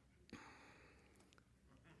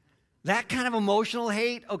 That kind of emotional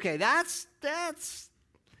hate, okay, that's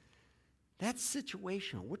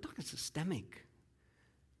situational. We're talking systemic.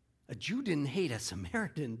 A Jew didn't hate a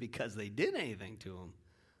Samaritan because they did anything to him.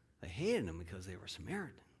 They hated them because they were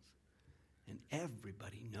Samaritans. And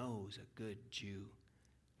everybody knows a good Jew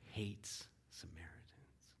hates Samaritans.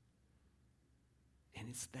 And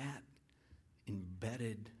it's that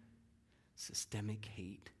embedded systemic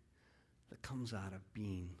hate that comes out of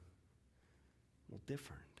being,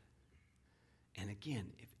 different. And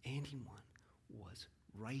again, if anyone was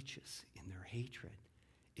righteous in their hatred,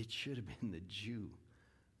 it should have been the Jew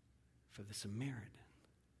for the Samaritan.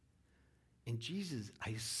 And Jesus, I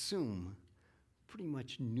assume, pretty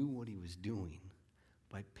much knew what he was doing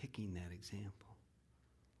by picking that example.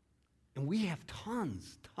 And we have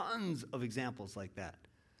tons of examples like that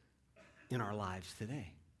in our lives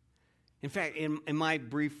today. In fact, in my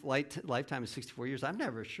brief lifetime of 64 years, I'm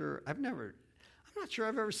not sure I've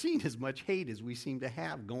ever seen as much hate as we seem to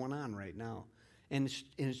have going on right now. And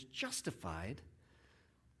it's justified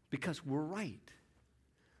because we're right.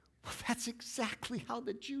 Well, that's exactly how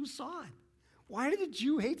the Jews saw it. Why did the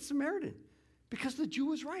Jew hate the Samaritan? Because the Jew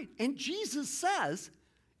was right. And Jesus says,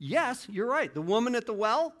 yes, you're right. The woman at the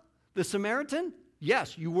well, the Samaritan,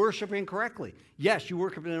 yes, you worship incorrectly. Yes, you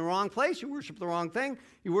worship in the wrong place. You worship the wrong thing.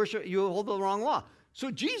 You hold the wrong law. So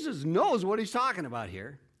Jesus knows what he's talking about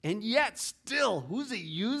here. And yet still, who's he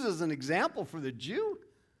use as an example for the Jew?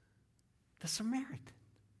 The Samaritan.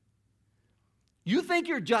 You think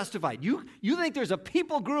you're justified. You think there's a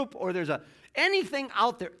people group or there's anything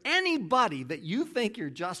out there, anybody that you think you're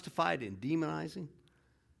justified in demonizing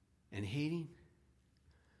and hating?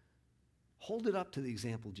 Hold it up to the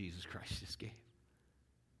example Jesus Christ just gave.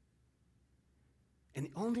 And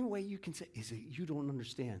the only way you can say is that you don't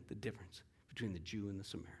understand the difference between the Jew and the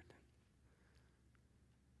Samaritan.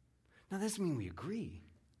 Now, that doesn't mean we agree,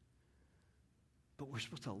 but we're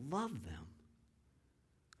supposed to love them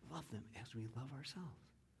as we love ourselves.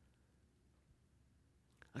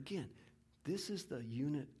 Again, this is the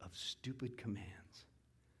unit of stupid commands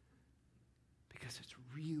because it's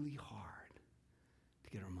really hard to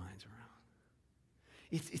get our minds around.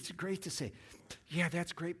 It's great to say, yeah,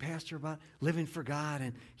 that's great, Pastor, about living for God,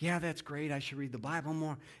 and yeah, that's great, I should read the Bible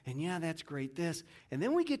more, and yeah, that's great, this. And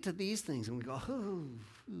then we get to these things, and we go,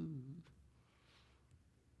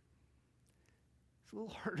 It's a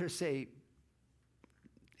little harder to say,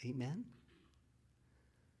 amen?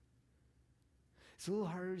 It's a little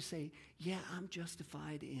harder to say, yeah, I'm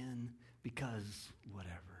justified in because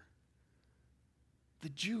whatever. The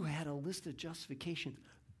Jew had a list of justifications,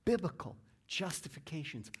 biblical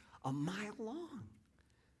justifications, a mile long.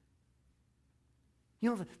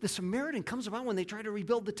 The Samaritan comes about when they tried to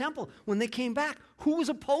rebuild the temple. When they came back, who was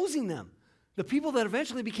opposing them? The people that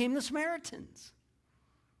eventually became the Samaritans.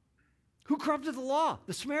 Who corrupted the law?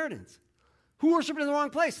 The Samaritans. Who worshiped in the wrong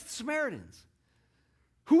place? The Samaritans.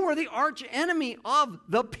 Who were the arch enemy of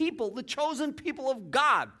the people, the chosen people of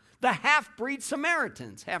God? The half-breed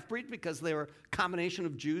Samaritans. Half-breed because they were a combination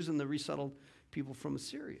of Jews and the resettled people from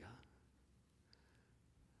Assyria.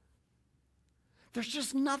 There's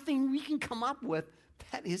just nothing we can come up with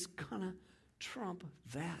that is going to trump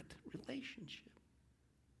that relationship.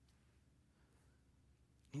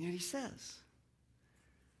 And yet he says,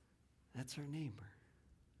 that's our neighbor.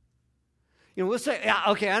 You know, we'll say, yeah,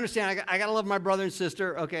 okay, I understand. I got to love my brother and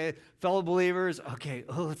sister. Okay, fellow believers. Okay,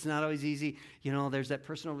 it's not always easy. You know, there's that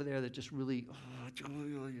person over there that just really,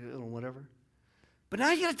 whatever. But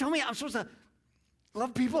now you got to tell me I'm supposed to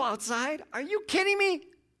love people outside? Are you kidding me?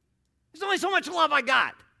 There's only so much love I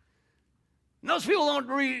got. And those people don't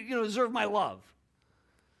deserve my love.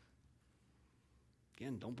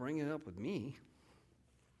 Again, don't bring it up with me.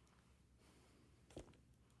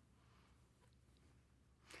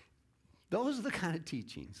 Those are the kind of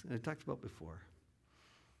teachings that I talked about before.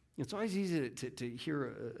 It's always easy to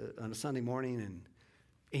hear on a Sunday morning and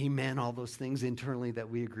amen all those things internally that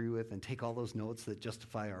we agree with and take all those notes that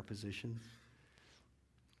justify our position.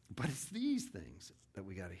 But it's these things that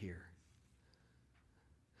we got to hear.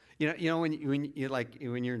 You know when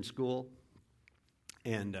you're in school,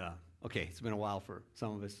 and okay, it's been a while for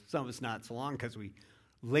some of us not so long because we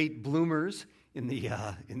late bloomers in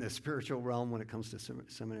the spiritual realm when it comes to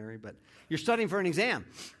seminary. But you're studying for an exam.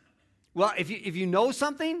 Well, if you know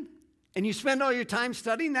something and you spend all your time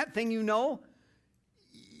studying that thing you know,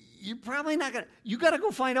 you're probably not gonna. You got to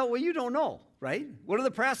go find out what you don't know, right? What are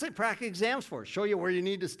the practice exams for? Show you where you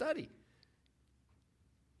need to study.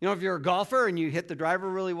 You know, if you're a golfer and you hit the driver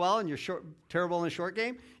really well and you're terrible in the short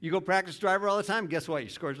game, you go practice driver all the time, guess what? Your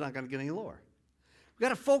score's not going to get any lower. We've got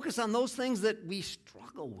to focus on those things that we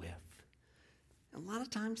struggle with. And a lot of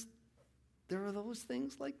times, there are those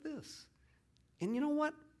things like this. And you know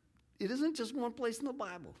what? It isn't just one place in the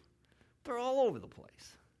Bible. They're all over the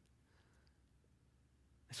place.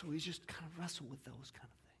 And so we just kind of wrestle with those kind of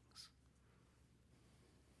things.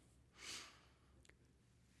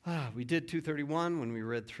 We did 231 when we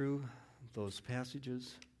read through those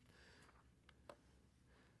passages.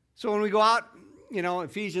 So when we go out,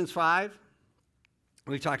 Ephesians 5,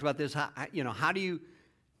 we talked about this. How do you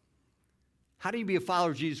be a follower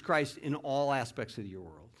of Jesus Christ in all aspects of your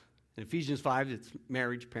world? In Ephesians 5, it's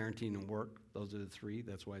marriage, parenting, and work. Those are the three.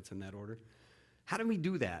 That's why it's in that order. How do we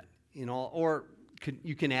do that?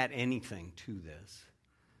 You can add anything to this.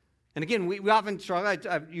 And again, we often struggle.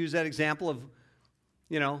 I've used that example of,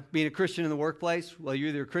 being a Christian in the workplace. Well, you're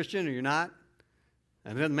either a Christian or you're not.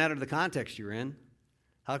 And it doesn't matter the context you're in.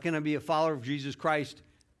 How can I be a follower of Jesus Christ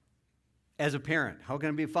as a parent? How can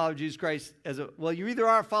I be a follower of Jesus Christ well, you either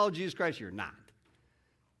are a follower of Jesus Christ or you're not.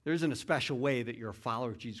 There isn't a special way that you're a follower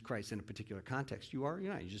of Jesus Christ in a particular context. You are,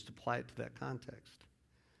 you're not. You just apply it to that context.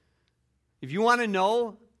 If you want to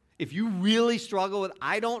know, if you really struggle with,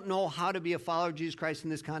 I don't know how to be a follower of Jesus Christ in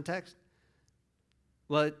this context,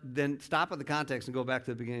 well, then stop at the context and go back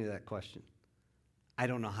to the beginning of that question. I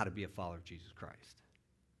don't know how to be a follower of Jesus Christ.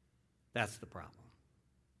 That's the problem,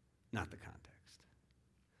 not the context.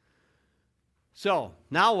 So,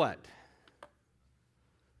 now what?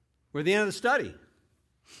 We're at the end of the study.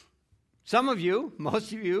 Some of you,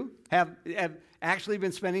 most of you, have actually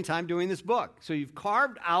been spending time doing this book. So you've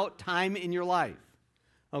carved out time in your life,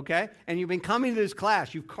 okay? And you've been coming to this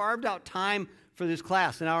class. You've carved out time for this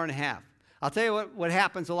class, an hour and a half. I'll tell you what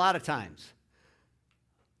happens a lot of times.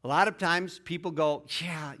 A lot of times people go,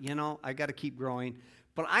 yeah, I got to keep growing,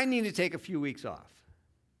 but I need to take a few weeks off.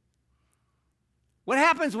 What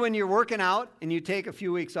happens when you're working out and you take a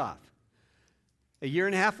few weeks off? A year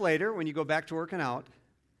and a half later, when you go back to working out,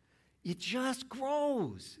 it just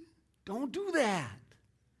grows. Don't do that.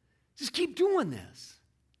 Just keep doing this.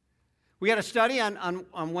 We got a study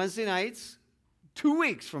on Wednesday nights, 2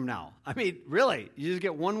 weeks from now. I mean, really, you just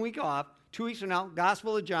get 1 week off. 2 weeks from now,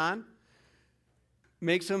 Gospel of John.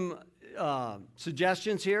 Make some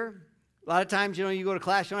suggestions here. A lot of times, you go to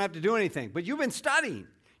class, you don't have to do anything. But you've been studying.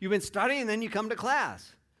 And then you come to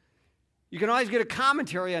class. You can always get a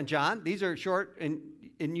commentary on John. These are short, and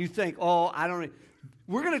you think, I don't.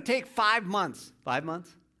 We're going to take 5 months. 5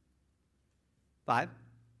 months? 5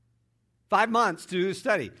 months to do the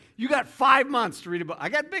study. You got 5 months to read a book. I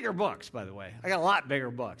got bigger books, by the way. I got a lot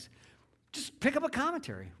bigger books. Just pick up a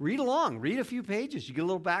commentary. Read along. Read a few pages. You get a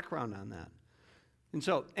little background on that. And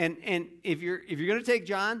so, and if you're going to take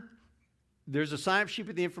John, there's a sign-up sheet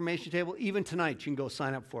at the information table. Even tonight, you can go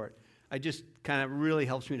sign up for it. It just kind of really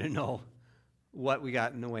helps me to know what we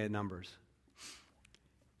got in the way of numbers.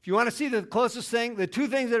 If you want to see the closest thing, the two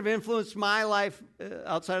things that have influenced my life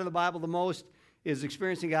outside of the Bible the most is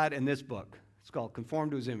experiencing God in this book. It's called Conform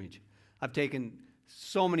to His Image. I've taken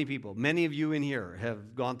so many people. Many of you in here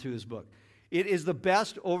have gone through this book. It is the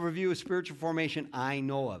best overview of spiritual formation I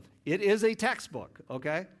know of. It is a textbook,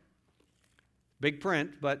 okay? Big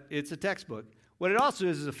print, but it's a textbook. What it also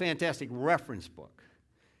is a fantastic reference book.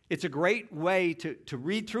 It's a great way to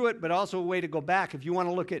read through it, but also a way to go back. If you want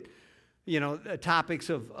to look at topics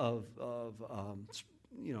of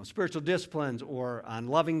spiritual disciplines, or on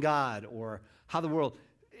loving God, or how the world.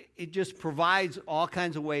 It just provides all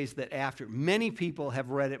kinds of ways that after. Many people have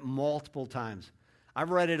read it multiple times.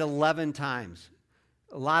 I've read it 11 times.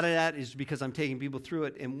 A lot of that is because I'm taking people through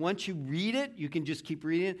it. And once you read it, you can just keep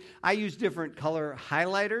reading it. I use different color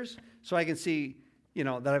highlighters so I can see,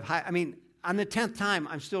 that on the 10th time,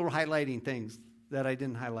 I'm still highlighting things that I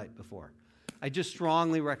didn't highlight before. I just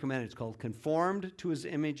strongly recommend it. It's called Conformed to His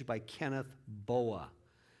Image by Kenneth Boa.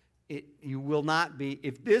 You will not be,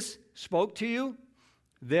 if this spoke to you,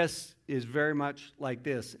 this is very much like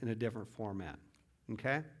this in a different format.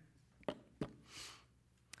 Okay?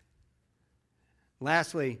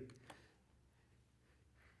 Lastly,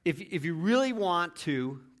 if you really want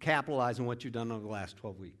to capitalize on what you've done over the last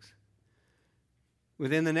 12 weeks,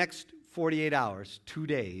 within the next 48 hours, 2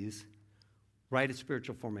 days, write a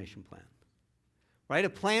spiritual formation plan. Write a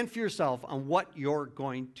plan for yourself on what you're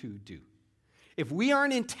going to do. If we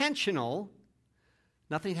aren't intentional,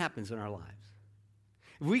 nothing happens in our lives.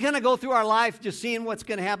 If we kind of go through our life just seeing what's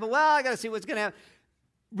going to happen, well, I got to see what's going to happen.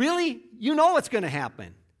 Really, you know what's going to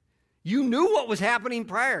happen. You knew what was happening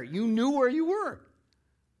prior. You knew where you were.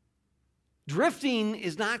 Drifting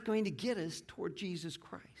is not going to get us toward Jesus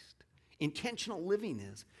Christ. Intentional living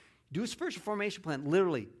is. Do a spiritual formation plan.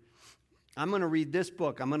 Literally, I'm going to read this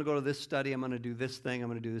book. I'm going to go to this study. I'm going to do this thing. I'm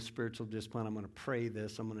going to do this spiritual discipline. I'm going to pray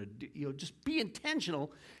this. I'm going to do, just be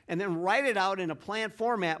intentional and then write it out in a planned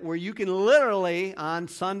format where you can literally on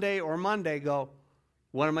Sunday or Monday go,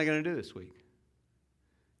 what am I going to do this week?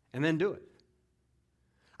 And then do it.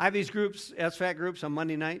 I have these groups, SFAT groups on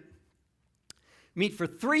Monday night, meet for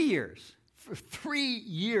 3 years. For 3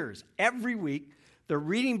 years, every week. They're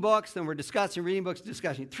reading books, then we're discussing, reading books,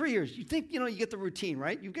 discussing. 3 years. You think, you get the routine,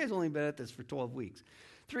 right? You guys only been at this for 12 weeks.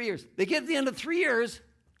 3 years. They get to the end of 3 years,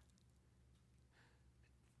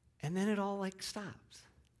 and then it all stops.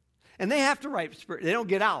 And they have to write, they don't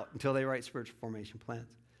get out until they write spiritual formation plans.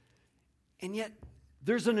 And yet,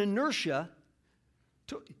 there's an inertia.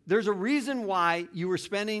 There's a reason why you were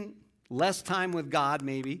spending less time with God,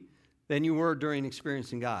 maybe, than you were during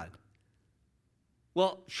experiencing God.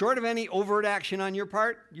 Well, short of any overt action on your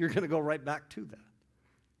part, you're going to go right back to that.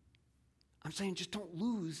 I'm saying just don't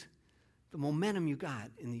lose the momentum you got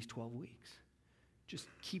in these 12 weeks. Just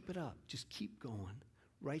keep it up. Just keep going.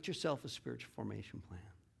 Write yourself a spiritual formation plan.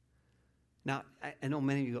 Now, I know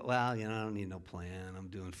many of you go, well, I don't need no plan. I'm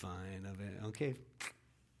doing fine. Okay.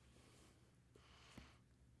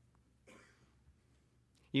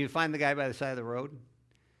 You find the guy by the side of the road,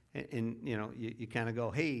 and you kind of go,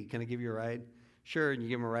 hey, can I give you a ride? Sure, and you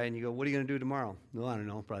give him a ride, and you go, what are you going to do tomorrow? No, I don't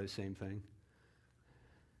know, probably the same thing.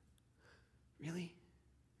 Really?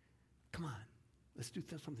 Come on, let's do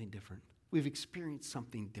something different. We've experienced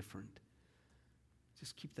something different.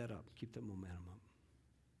 Just keep that up, keep that momentum up.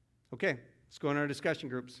 Okay, let's go in our discussion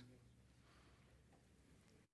groups.